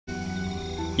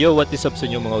Yo, what is up sa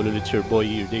inyo mga ulol? It's your boy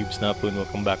here, Dave Snapun.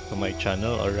 Welcome back to my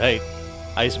channel. Alright,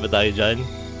 ayos ba tayo dyan?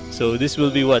 So this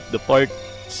will be what? The part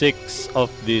 6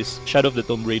 of this Shadow of the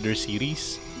Tomb Raider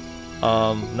series.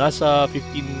 Nasa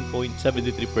 15.73%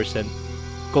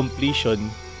 completion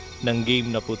ng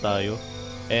game na po tayo.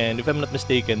 And if I'm not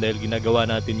mistaken, dahil ginagawa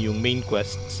natin yung main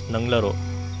quests ng laro,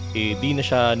 eh di na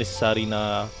siya necessary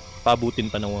na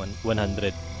pabutin pa ng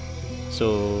 100.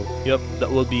 So, yep,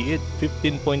 that will be it.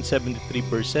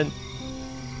 15.73%.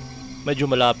 Medyo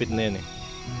malapit na yan eh.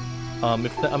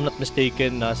 If I'm not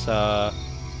mistaken, nasa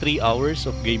 3 hours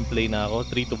of gameplay na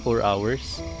ako. 3 to 4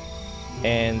 hours.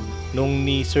 And nung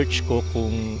ni-search ko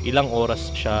kung ilang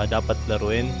oras siya dapat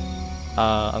laruin,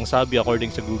 ang sabi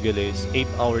according sa Google is 8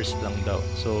 hours lang daw.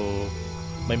 So,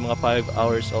 may mga 5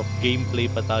 hours of gameplay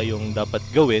pa tayong dapat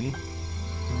gawin.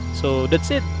 So,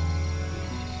 that's it.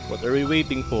 What are we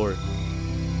waiting for?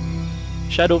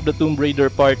 Shadow of the Tomb Raider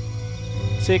Part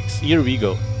 6, here we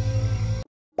go.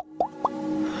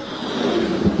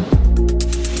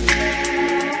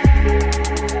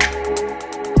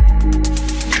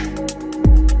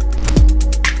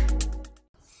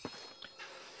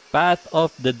 Path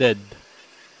of the Dead.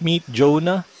 Meet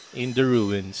Jonah in the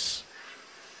ruins.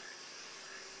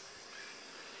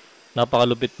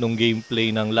 Napakalupit nung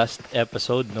gameplay ng last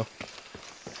episode, no?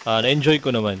 Na-enjoy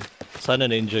ko naman.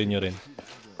 Sana na-enjoy nyo rin.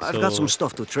 I've got some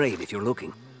stuff to trade if you're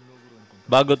looking.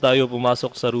 Bago tayo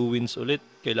pumasok sa ruins ulit,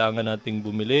 kailangan nating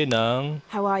bumili ng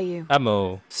How are you?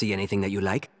 ammo. See anything that you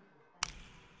like?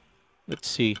 Let's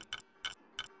see.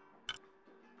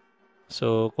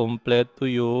 So, kompleto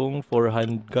yung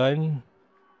 4-hand gun.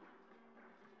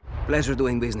 Pleasure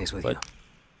doing business with you.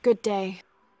 Good day.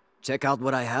 Check out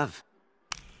what I have.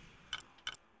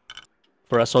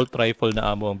 For assault rifle na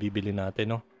ammo ang bibili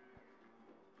natin, no?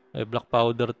 Ay, black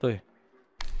powder to eh.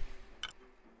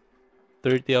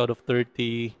 30 out of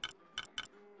 30.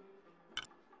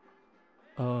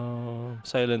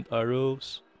 Silent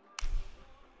arrows.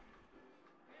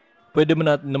 Pwede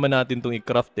naman natin itong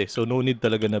i-craft eh. So, no need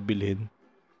talaga na bilhin.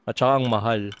 At saka ang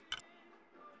mahal.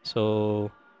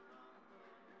 So,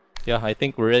 yeah, I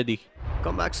think we're ready.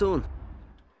 Come back soon.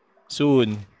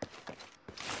 Soon.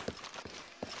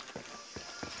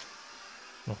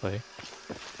 Okay.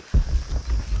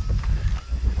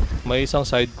 May isang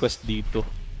side quest dito.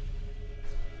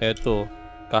 Eto.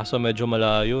 Kaso medyo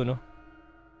malayo, no?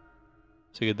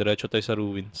 Sige, diretso tayo sa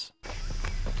ruins.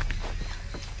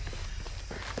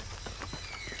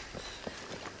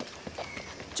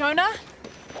 Jonah?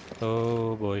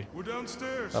 Oh boy. We're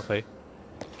downstairs. Okay.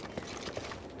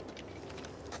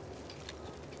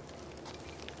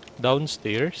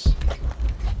 Downstairs?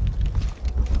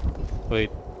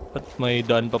 Wait. Ba't may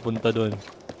daan papunta doon?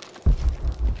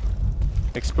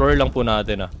 Explore lang po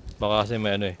natin ah. Baka kasi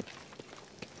may ano eh.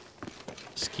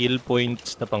 Skill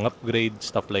points na pang-upgrade,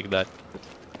 stuff like that.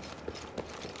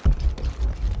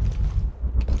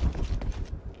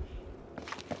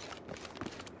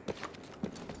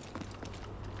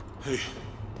 Hey,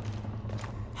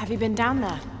 Have you been down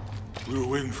there? we were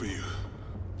waiting for you.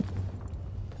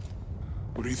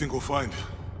 What do you think we'll find?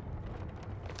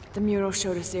 The mural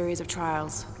showed a series of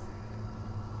trials.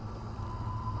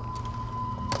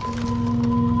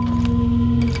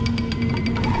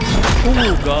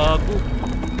 Oh, gago!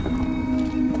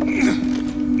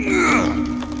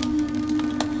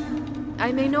 I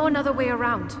may know another way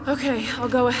around. Okay, I'll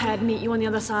go ahead and meet you on the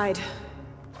other side.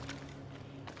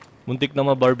 Muntik na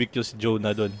ma-barbecue si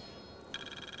Jonah doon.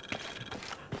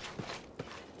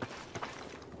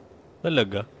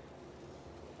 Talaga?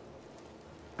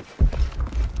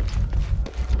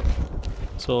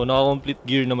 So, naka-complete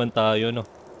gear naman tayo, no?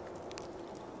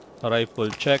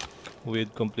 Rifle check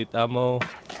with complete ammo,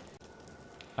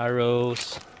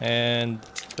 arrows, and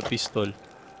the pistol.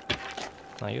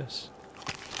 Ayos.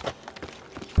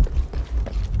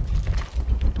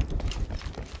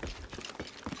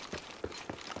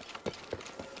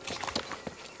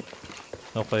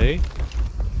 Okay.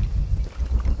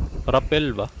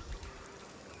 Rappel ba?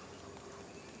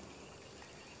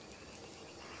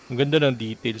 Ang ganda ng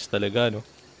details talaga, no?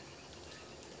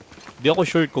 Di ako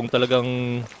sure kung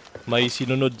talagang may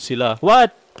sinunod sila.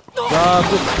 What?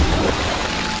 Gago.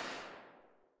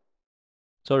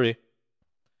 Sorry.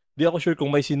 Di ako sure kung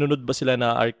may sinunod ba sila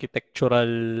na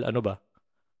architectural, ano ba?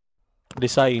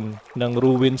 Design ng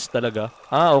ruins talaga.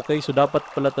 Ah, okay. So, dapat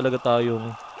pala talaga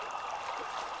tayong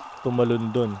tumalon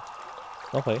dun.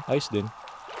 Okay, ayos din.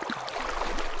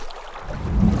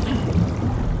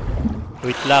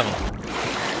 Wait lang.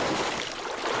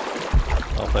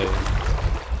 Okay.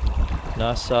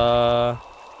 Nasa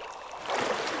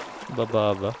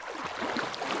baba ba?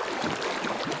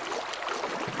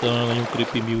 Ito na naman yung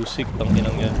creepy music.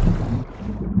 Tanginang yan.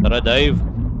 Tara, dive.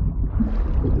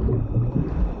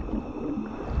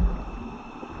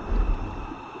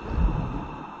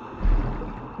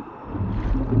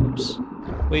 Oops.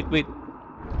 Wait.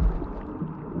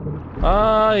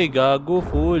 Ay, gago,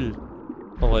 full.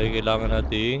 Okay, kailangan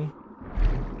nating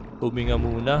huminga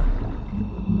muna.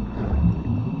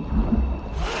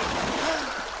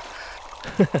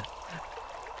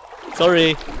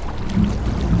 Sorry.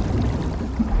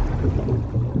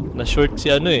 Na-short si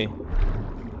ano eh.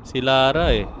 Si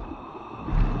Lara eh.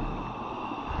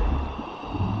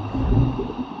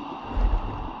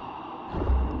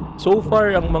 So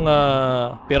far, ang mga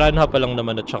piranha pa lang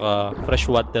naman at saka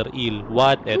freshwater eel.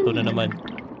 What? Eto na naman.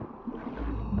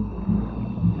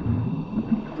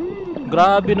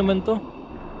 Grabe naman to.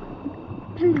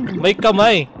 May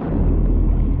kamay.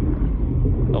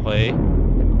 Okay.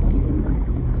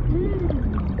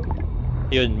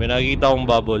 Yun, may nakikita akong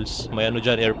bubbles. May ano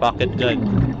dyan, air pocket dyan.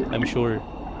 I'm sure.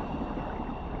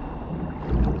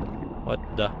 What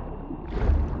the?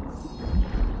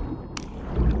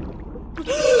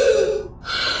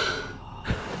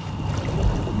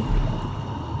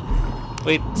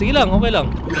 Wait, sige lang, okay lang.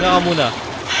 Hinga ka muna.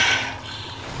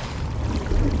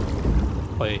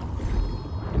 Okay.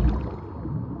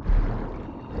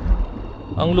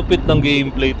 Ang lupit ng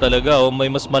gameplay talaga, oh. May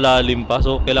mas malalim pa.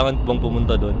 So, kailangan ko bang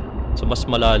pumunta doon? So, mas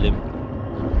malalim.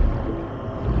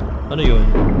 Ano yun?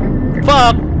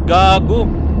 Fuck! Gago!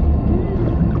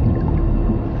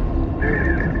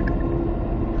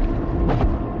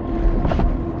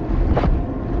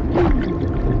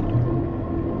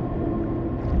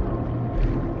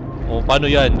 O, paano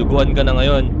yan? Duguan ka na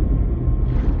ngayon.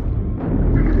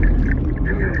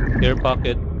 Air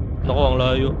pocket. Naku, ang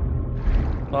layo.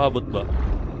 Makabot ba?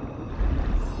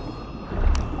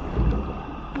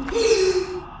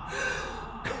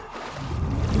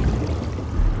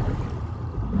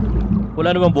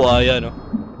 Wala namang buhaya, no?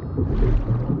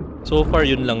 So far,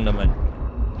 yun lang naman.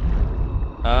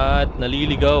 At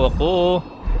naliligaw ako.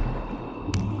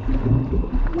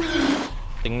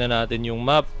 Tingnan natin yung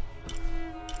map.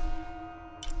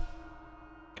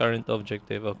 Current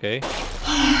objective, okay.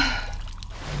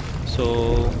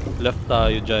 So, left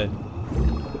tayo dyan.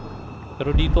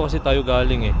 Pero dito kasi tayo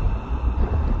galing eh.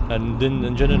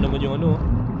 Nandyan na naman yung ano.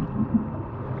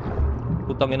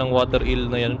 Putangin ng water eel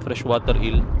na yan, fresh water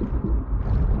eel.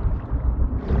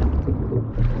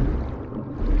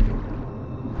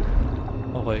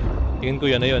 Okay, tingin ko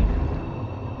yan na yun.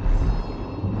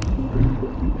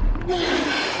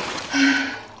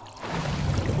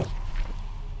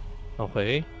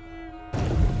 Okay.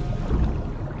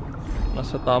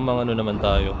 Nasa tamang ano naman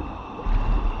tayo.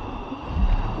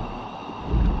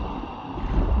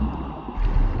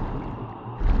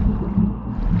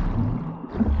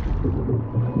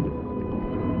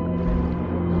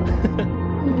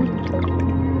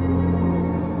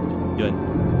 Yun.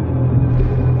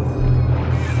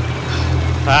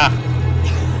 Ha!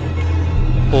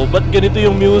 Oh, ba't ganito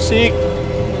yung music?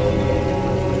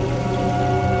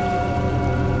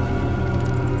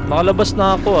 Nakalabas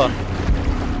na ako ah.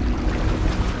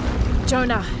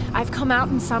 Jonah, I've come out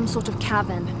in some sort of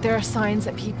cavern. There are signs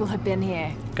that people have been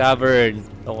here. Cavern.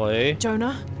 Okay.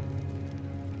 Jonah?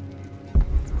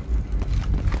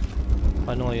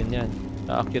 Paano ngayon yan?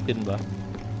 Naakyatin ba?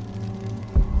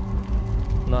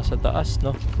 Nasa taas,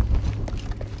 no?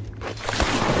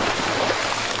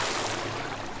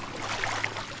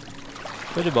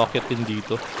 Pwede ba akyatin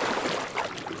dito?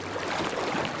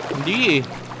 Hindi eh.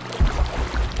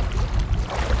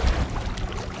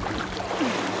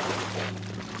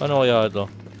 Ano kaya ito?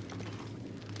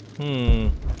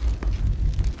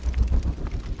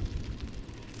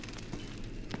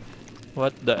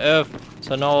 What the F?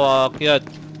 Saan ako aakyat?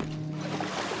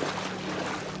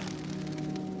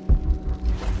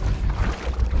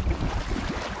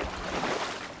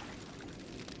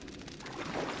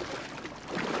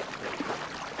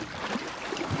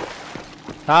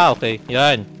 Ah, okay.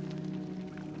 Yan.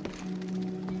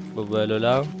 Babalo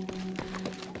lang.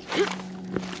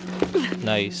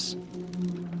 Nice.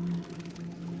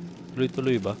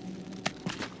 Tuloy-tuloy ba?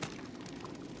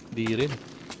 Di rin.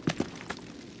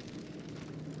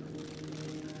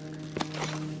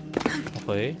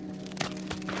 Okay.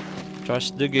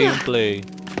 Trust the gameplay.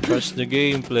 Trust the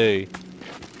gameplay.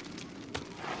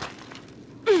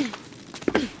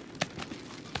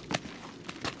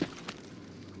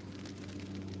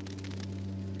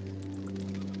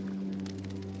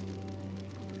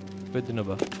 Pwede na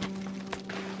ba?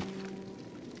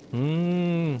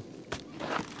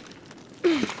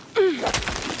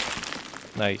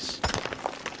 Nice.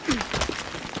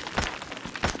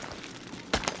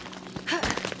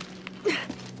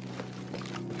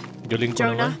 Galing ko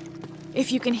Jonah, naman.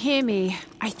 if you can hear me,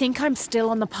 I think I'm still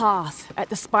on the path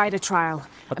at the spider trial.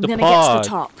 At I'm the gonna get to the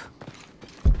path. top.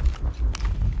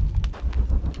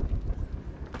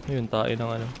 Yun, tayo ng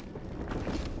ano.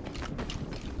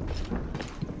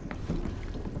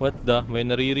 What the? May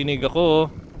naririnig ako.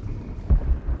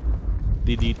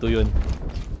 Di dito yun.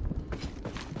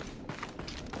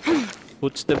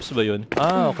 Footsteps ba yun?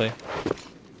 Ah, okay.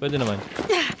 Pwede naman.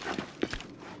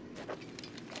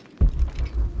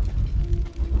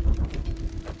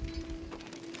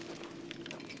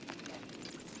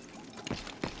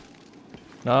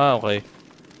 Ah, okay.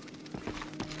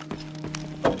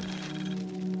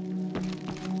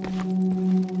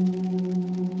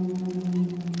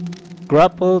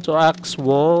 Grapple to axe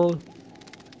wall.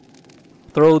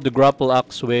 Throw the grapple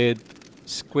axe with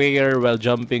square while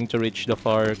jumping to reach the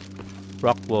far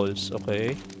rock walls.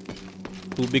 Okay.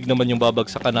 Tubig naman yung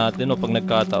babagsakan natin o pag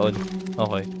nagkataon.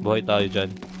 Okay, buhay tayo dyan.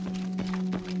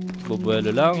 Bubuelo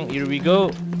lang. Here we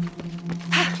go.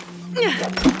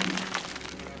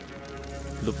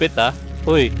 Lupit ah.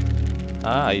 Uy.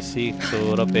 Ah, I see.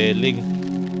 So, rappelling.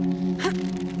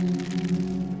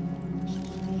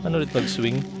 Ano ulit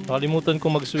mag-swing? Nakalimutan ko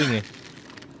mag-swing eh.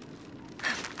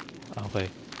 Okay.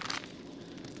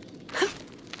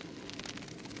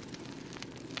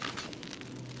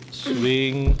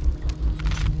 Swing.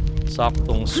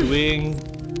 Saktong swing.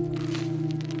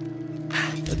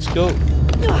 Let's go.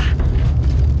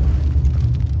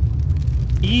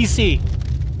 Easy.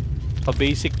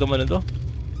 Pa-basic naman na to.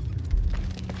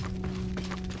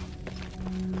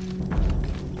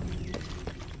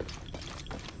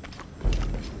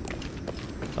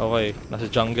 Okay, nasa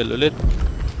jungle ulit.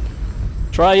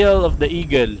 Trial of the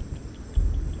Eagle.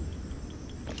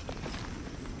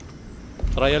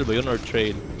 Trial ba yun or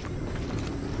trail?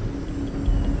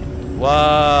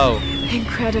 Wow!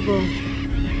 Incredible.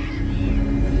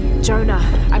 Jonah,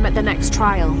 I'm at the next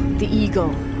trial, the Eagle.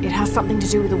 It has something to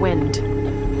do with the wind.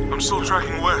 I'm still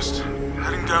tracking west,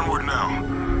 heading downward now.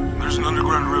 There's an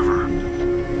underground river.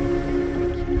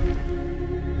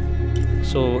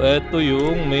 So, eto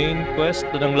yung main quest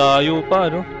na ng layo pa,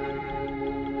 no?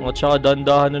 At saka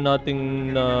dandahan na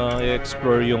nating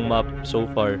i-explore yung map so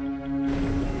far.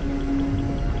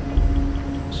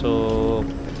 So,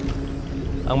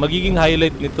 ang magiging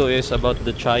highlight nito is about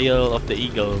the trial of the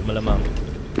Eagle, malamang.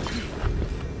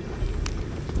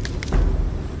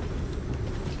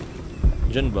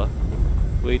 Diyan ba?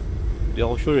 Wait, di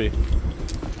ako sure eh.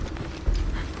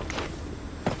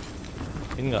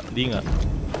 Yun nga, di nga.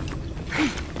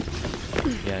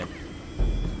 Yan.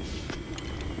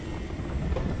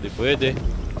 Di pwede.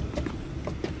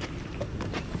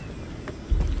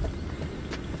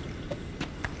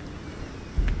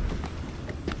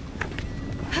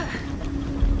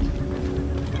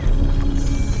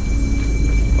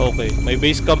 Okay, may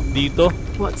base camp dito.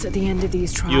 What's at the end of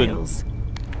these trials?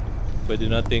 Pwede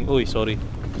nating... Uy, sorry.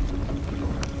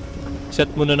 Set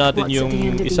muna natin yung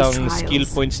isang skill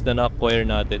points na na-acquire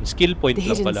natin. Skill point The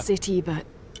lang hidden pala. city, but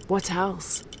what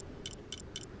else?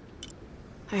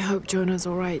 I hope Jonah's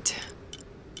alright.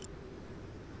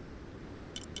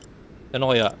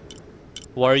 Ano kaya?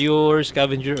 Warrior,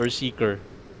 scavenger, or seeker?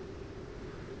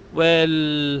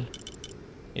 Well...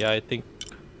 Yeah, I think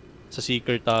sa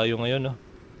seeker tayo ngayon, no?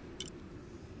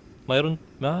 Mayroon...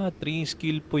 3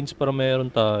 skill points para mayroon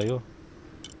tayo.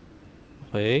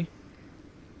 Okay.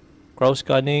 Crow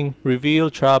scanning.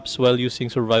 Reveal traps while using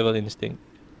survival instinct.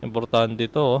 Importante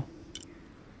ito, oh.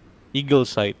 Eagle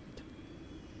sight.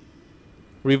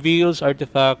 Reveals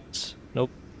artifacts.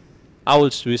 Nope.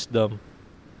 Owl's wisdom.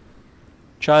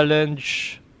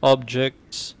 Challenge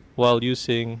objects while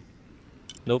using...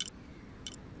 Nope.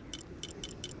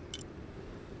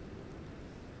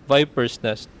 Viper's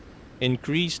nest.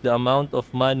 Increase the amount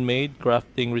of man-made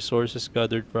crafting resources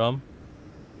gathered from...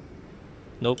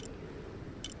 Nope.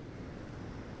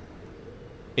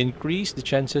 Increase the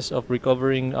chances of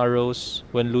recovering arrows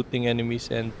when looting enemies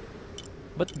and...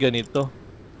 Ba't ganito?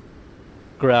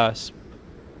 Grasp.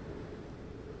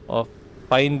 Of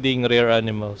finding rare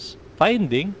animals.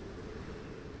 Finding?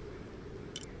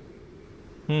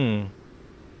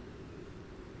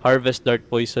 Harvest dart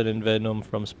poison and venom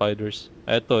from spiders.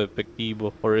 Eto,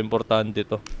 epektibo or importante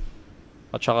to.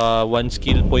 At saka 1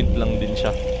 skill point lang din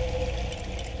siya.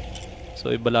 So,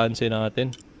 i-balance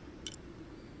natin.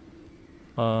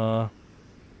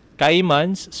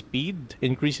 Caiman's speed.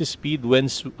 Increases speed when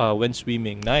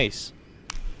swimming. Nice.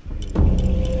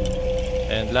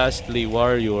 And lastly,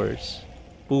 warriors.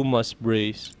 Puma's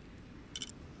brace.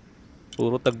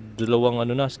 Puro tag-dalawang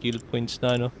ano na, skill points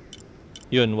na, no?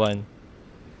 Yun, 1.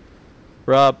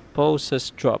 Raposa's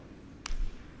drop.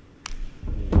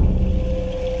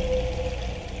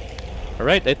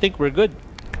 Alright, I think we're good.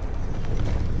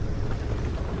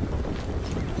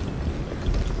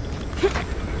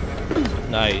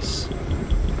 Nice.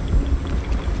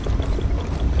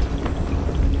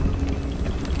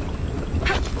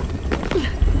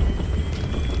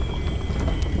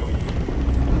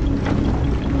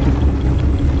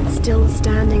 Still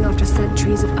standing after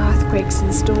centuries of earthquakes and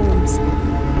storms.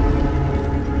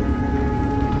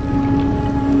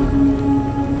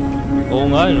 Oo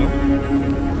nga, no?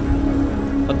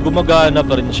 At gumagana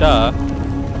pa rin siya, ah.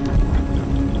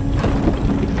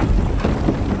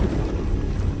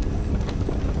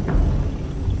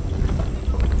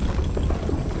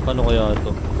 Paano kaya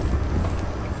ito?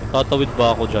 Tatawid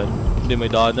ba ako dyan? Hindi, may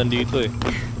daanan dito eh.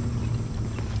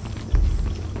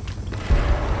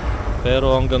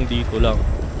 Pero hanggang dito lang.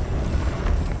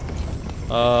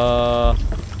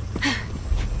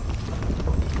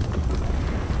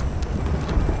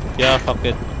 Yeah, fuck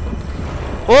it.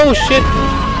 Oh shit!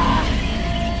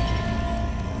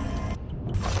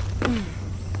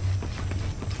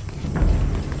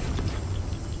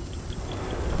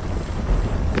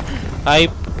 Ay,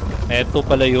 eto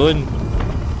pala yun.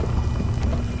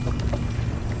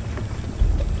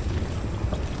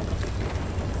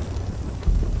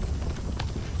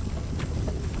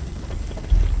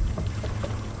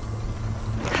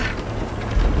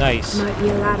 Nice. Might be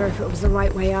a ladder if it was the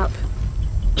right way up.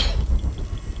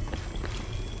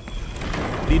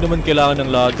 Hindi naman kailangan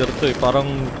ng ladder to eh. Parang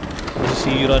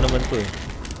masisira naman to eh.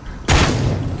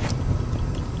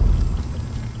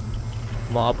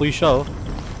 Maapoy siya oh.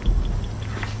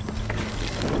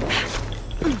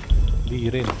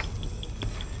 Hindi rin.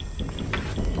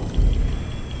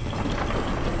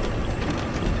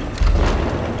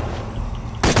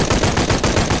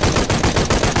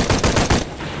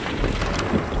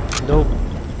 Nope.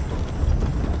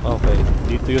 Okay,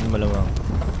 dito yun malamang.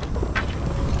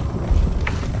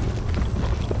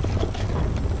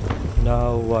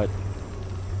 Now what?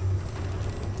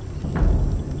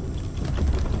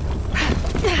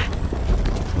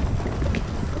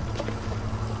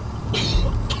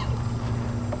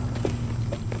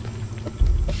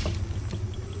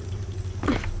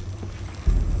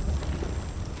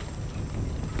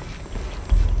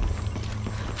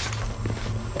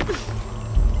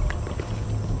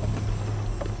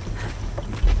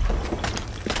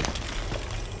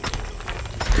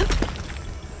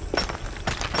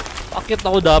 Bakit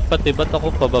ako dapat eh? Ba't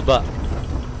ako pababa?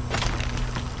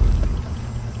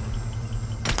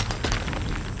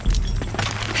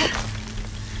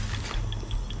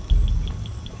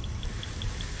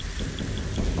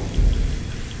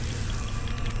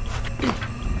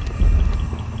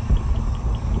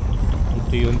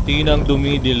 Unti-unti nang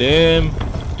dumidilim.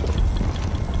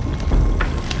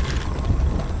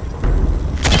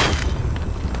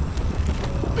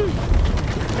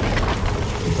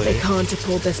 They can't have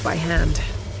pulled this by hand.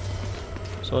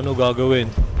 So ano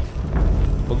gagawin?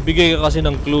 Magbigay ka kasi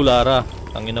ng clue, Lara.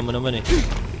 Tangina mo naman eh.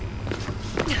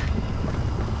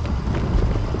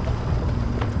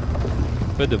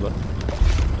 Pwede ba?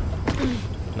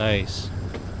 Nice.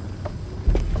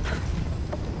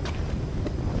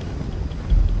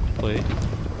 Okay.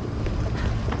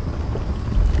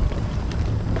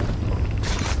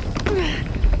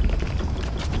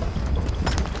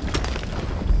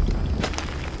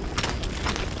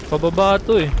 Pababa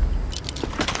to eh.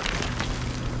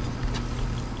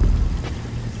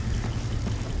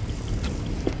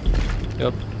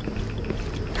 Yup.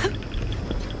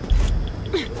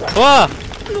 Wah!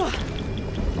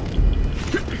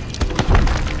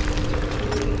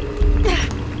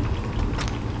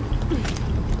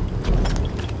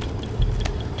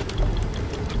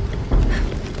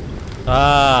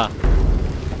 Ah.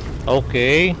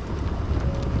 Okay.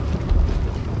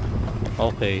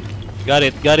 Okay. Got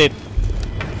it, got it.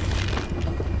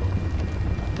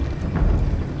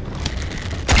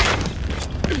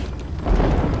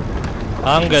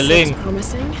 Ang galing.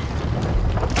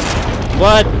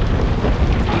 What?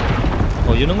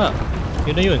 Oh, yun na nga.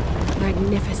 Yun na yun.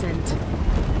 Magnificent.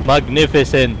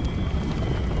 Magnificent.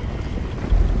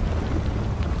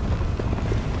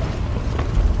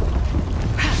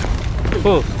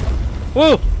 Oh.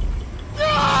 Oh.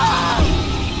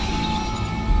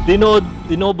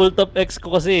 Dinoble top X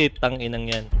ko kasi tanginang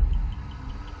yan.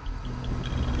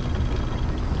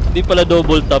 Hindi pala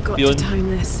double tap yun.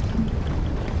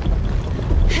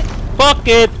 Fuck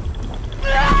it!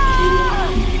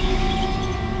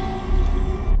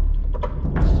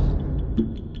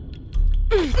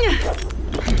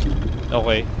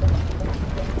 Okay.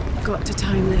 Got to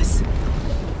time this.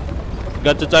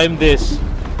 Got to time this.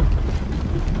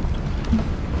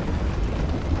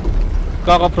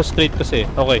 Kaka-frustrate kasi.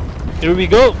 Okay. Here we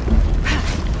go!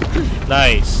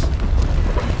 Nice.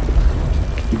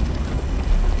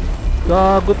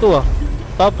 Gago to ah.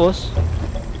 Tapos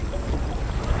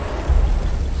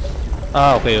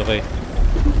okay.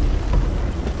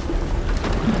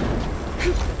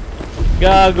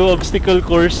 Gago, obstacle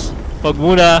course. Pag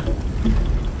muna.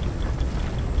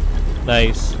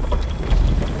 Nice.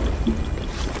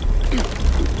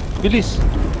 Bilis.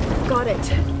 Got it.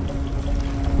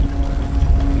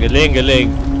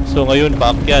 Galing. So ngayon,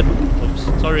 paakyat. Oops,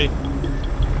 sorry.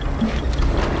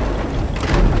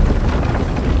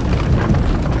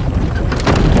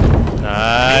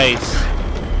 Nice.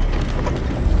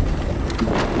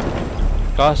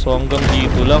 Kaso hanggang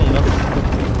dito lang, no?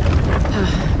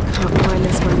 Can't find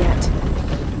this one yet.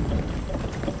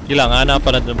 Kailangan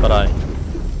hanapan natin ng paraan.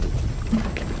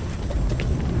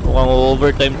 Mukhang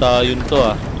overtime tayo nito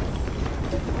ah.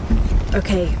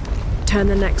 Okay,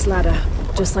 turn the next ladder,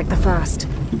 just like the first.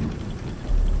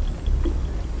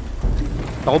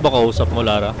 Ako ba kausap mo,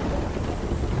 Lara?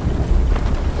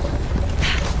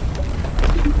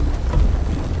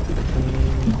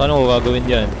 Paano ko gagawin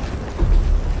yan?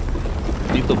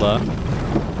 Dito ba?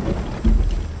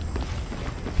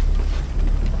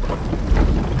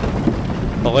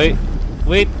 Okay.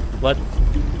 Wait. What?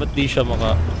 Ba't di siya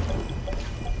maka...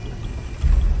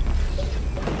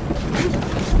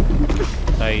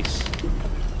 Nice.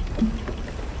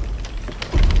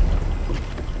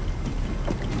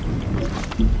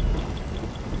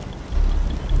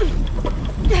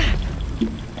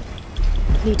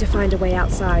 Need to find a way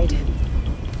outside.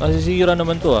 Nasisira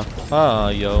naman to ah.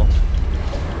 Ayaw.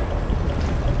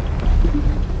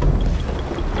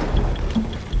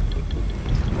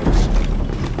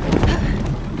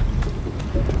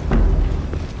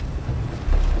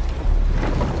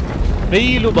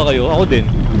 May hilo ba kayo? Ako din.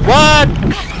 What?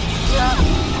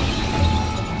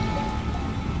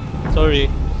 Sorry.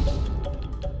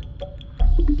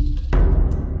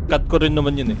 Cut ko rin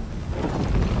naman yun eh.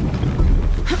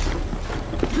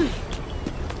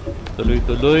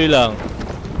 Tuloy-tuloy lang.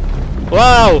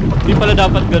 Wow! Di pala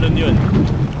dapat ganun yun.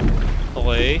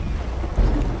 Okay.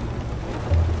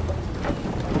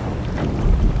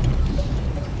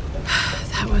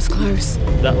 That was close.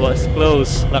 That was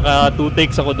close. Naka 2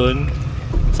 takes ako dun.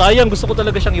 Sayang, gusto ko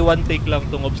talaga siyang i-1 take lang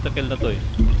tong obstacle na to eh.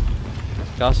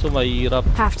 Kaso mahirap.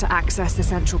 Have to access the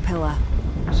central pillar.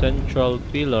 Central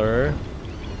pillar.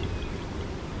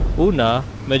 Una,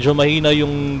 medyo mahina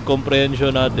yung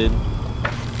comprehension natin.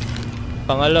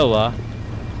 Pangalawa,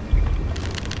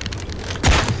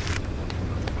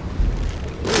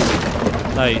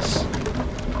 nice.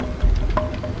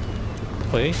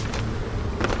 Okay.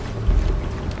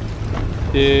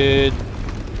 Did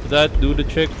that do the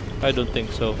trick? I don't think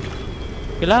so.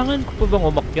 Kailangan ko pa bang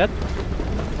umakyat?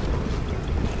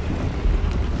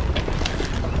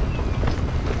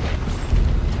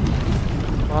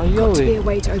 Ayaw Got to be eh. a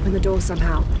way to open the door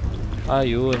somehow.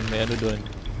 Ayun, may ano doon.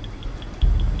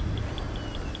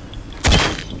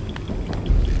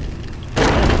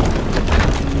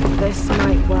 This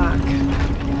might work.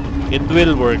 It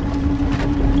will work.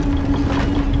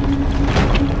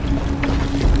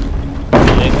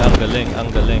 Ang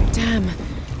galing. Damn,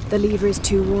 the lever is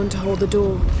too worn to hold the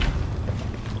door.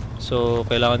 So,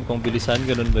 kailangan kong bilisan,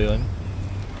 ganun ba yun?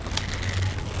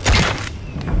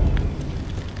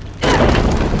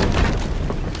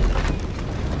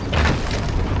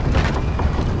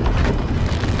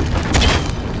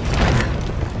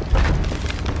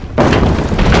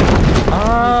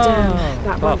 Damn,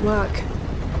 that won't work.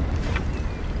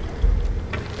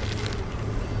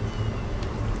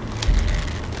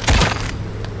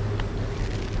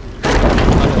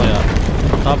 Ano kaya?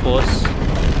 Tapos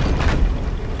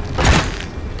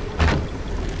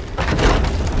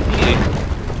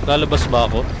lalabas ba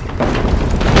ako?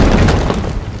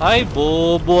 Ay,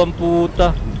 bobo ang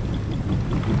puta.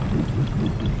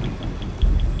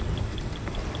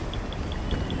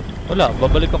 Wala,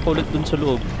 babalik ako ulit dun sa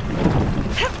loob.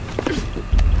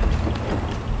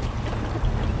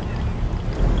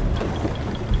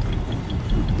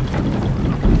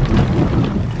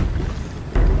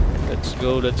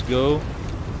 Let's go.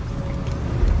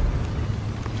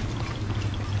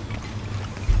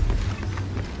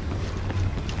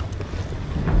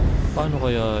 Paano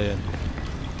kaya yan?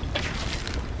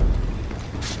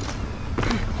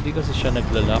 Hindi kasi siya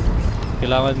naglalak.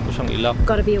 Kailangan ko siyang ilak.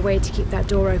 Gotta be a way to keep that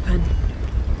door open.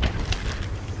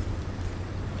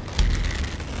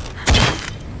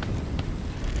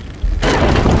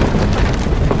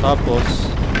 Tapos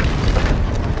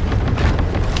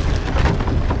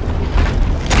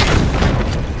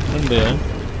ano ba yan?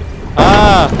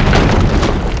 Ah!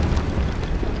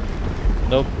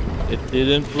 Nope, it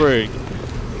didn't work.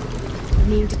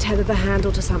 Need to tether the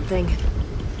handle to something.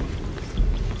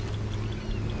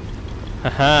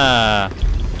 Haha.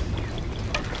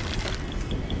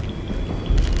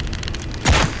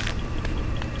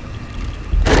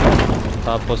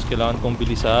 Tapos kailangan kong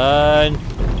bilisan.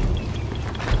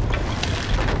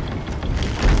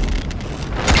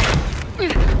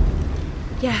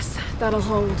 Yes, that'll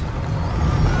hold.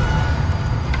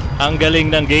 Ang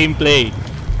galing ng gameplay.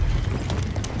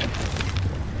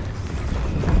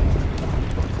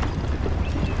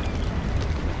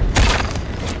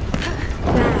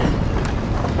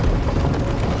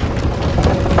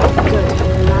 Good.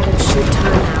 The ladder should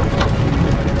turn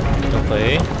now.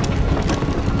 Okay.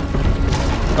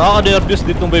 Nakaka-nervous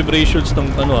ditong vibrations ng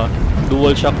ano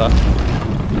dual shock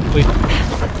Wait.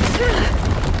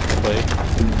 Okay.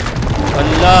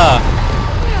 Ala!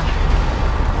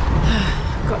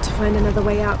 Got to find another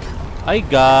way up. Ay,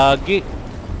 gagi.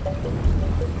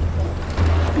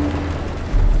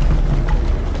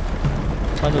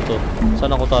 Ano to?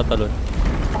 Saan ako tatalon?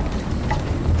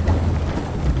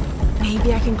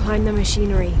 Maybe I can climb the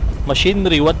machinery.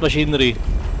 Machinery? What machinery?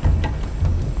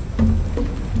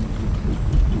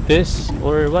 This?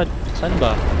 Or what? Saan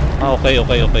ba? Ah, okay.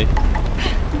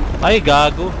 Ay,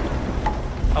 gago.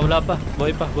 Ah, wala pa.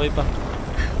 Buhay pa.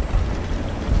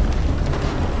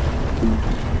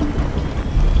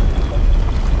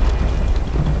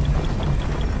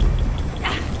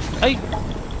 Ay!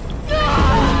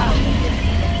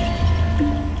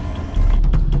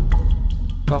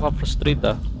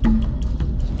 Kaka-frustrate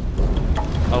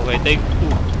Okay, take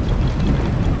 2.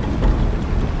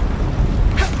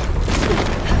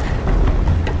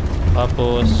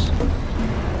 Tapos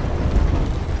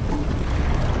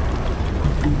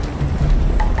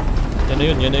Yan na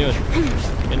yun. Yan na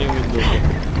yung window ko.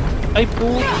 Ay,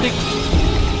 putik!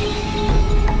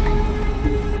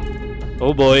 Oh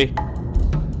boy.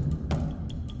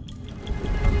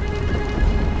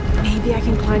 Maybe I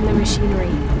can climb the machinery.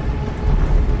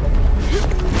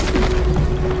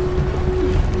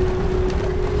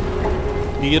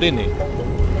 Di rin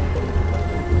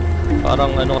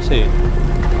Parang ano kasi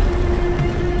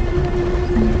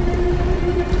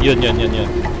Yun.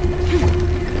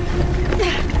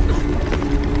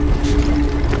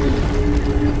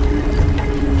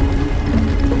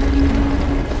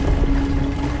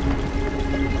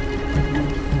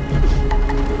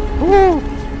 Woo!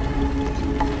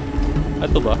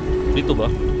 Ito ba? Dito ba?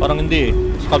 Parang hindi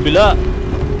Sa kabila.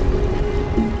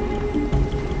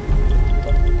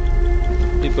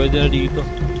 Hindi pwede na dito.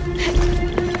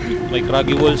 May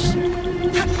craggy walls.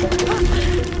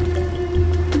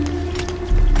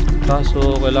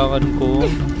 Kaso kailangan ko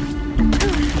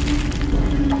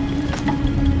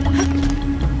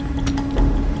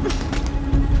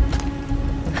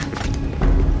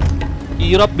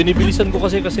hirap, binibilisan ko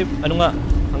kasi ano nga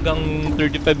hanggang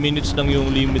 35 minutes lang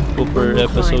yung limit ko per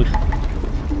episode.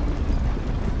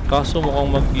 Kaso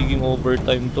mukhang magiging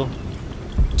overtime to.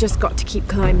 Just got to keep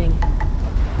climbing.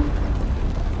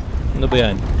 Ano ba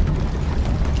yan?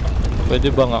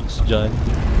 Pwede bang axe dyan?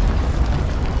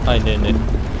 Ay, hindi.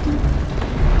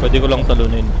 Pwede ko lang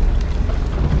talunin.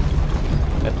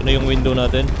 Ito na yung window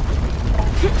natin.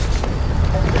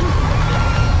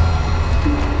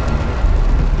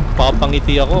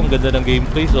 Papangiti ako. Ang ganda ng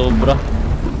gameplay. Sobra.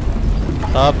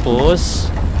 Tapos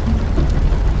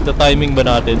ito timing ba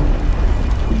natin?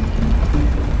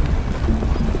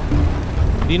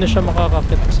 Hindi na siya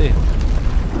makakakit kasi.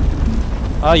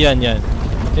 Ah, yan.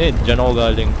 Dyan ako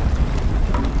galing.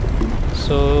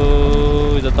 So,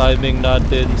 ito timing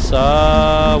natin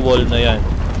sa wall na yan.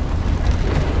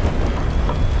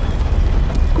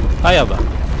 Kaya ba?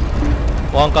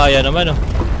 Mukhang kaya naman,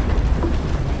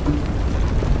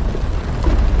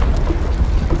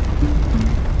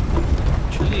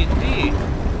 Actually, hindi.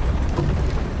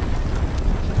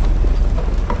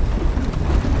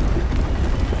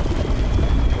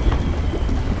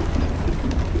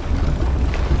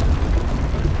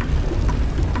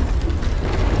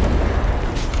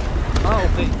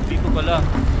 Okay. Dito pala.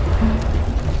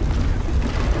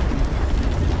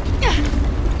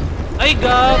 Ay,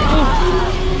 gago!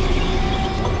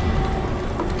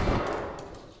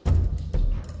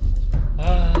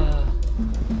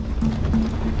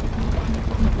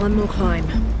 One more climb.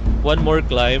 One more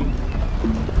climb?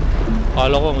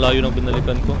 Akala ko ang layo ng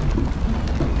binalikan ko.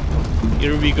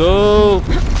 Here we go!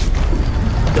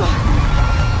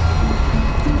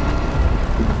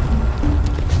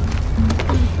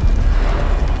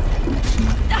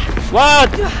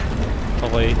 What?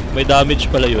 Okay, may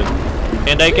damage pala yun.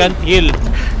 And I can't heal.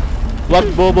 Wag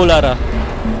bobo, Lara.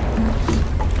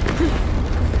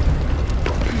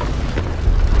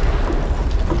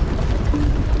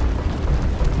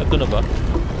 Dito na ba?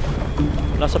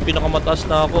 Nasa pinakamataas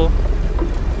na ako.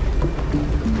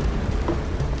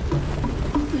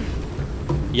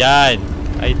 Yan.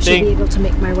 I Should be think... able to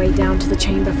make my way down to the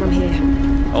chamber from here.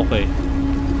 Okay.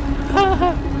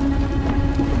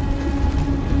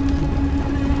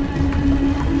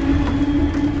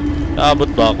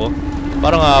 Naabot ba ako?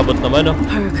 Parang aabot naman, oh.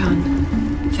 Huracan,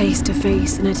 face to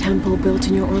face in a temple built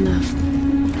in your honor.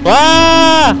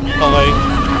 Ah! Okay.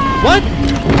 What?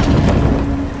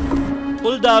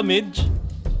 Full damage?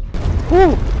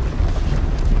 Whew.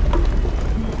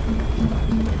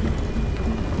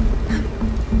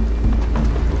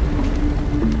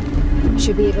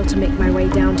 Should be able to make my way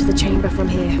down to the chamber from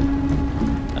here.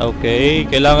 Okay,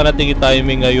 kailangan nating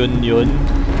i-timing ngayon yun.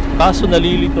 Kaso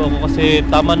nalilito ako kasi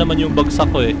tama naman yung bagsak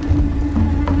ko eh.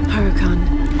 Huracan,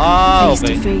 face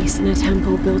okay. to face in a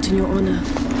temple built in your honor.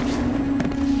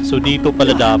 So dito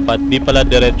pala dapat, di pala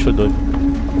diretso dun.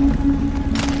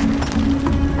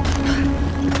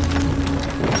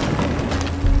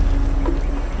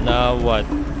 Na what?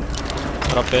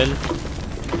 Rappel?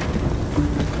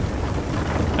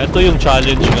 Ito yung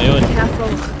challenge ngayon.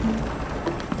 Careful.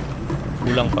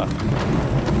 Kulang pa.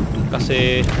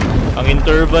 Kasi ang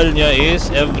interval niya is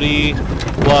every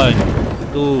 1,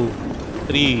 2,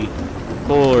 3,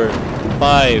 4,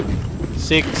 5,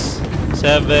 6,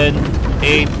 7,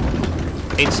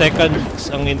 8 seconds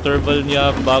ang interval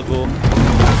niya bago.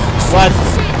 What?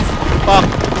 Fuck!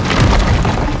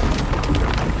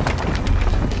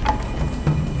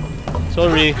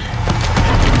 Sorry.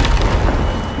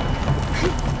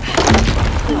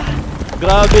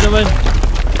 Grabe naman.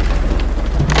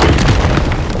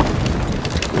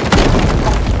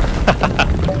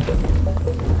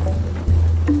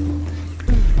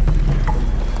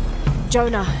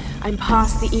 Jonah, I'm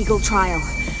past the Eagle trial.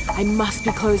 I must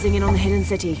be closing in on the hidden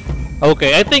city.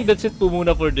 Okay, I think that's it po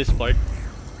muna for this part.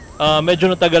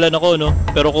 Medyo natagalan ako, no?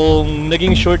 Pero kung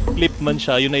naging short clip man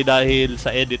siya, yun ay dahil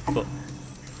sa edit ko.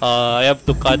 I have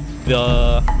to cut the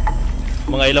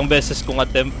mga ilang beses kong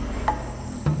attempt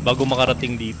bago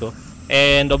makarating dito.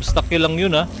 And obstacle lang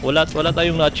yun, ha. Wala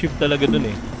tayong na-achieve talaga dun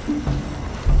eh.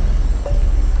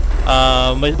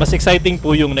 Mas exciting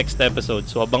po yung next episode,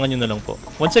 so abangan nyo na lang po.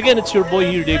 Once again, it's your boy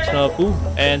here, Dave Snapu.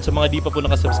 And sa mga di pa po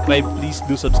nakasubscribe, please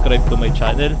do subscribe to my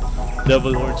channel.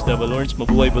 Devil Horns,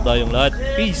 mabuhay po tayong lahat.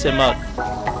 Peace, I'm out.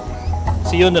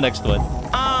 See you on the next one.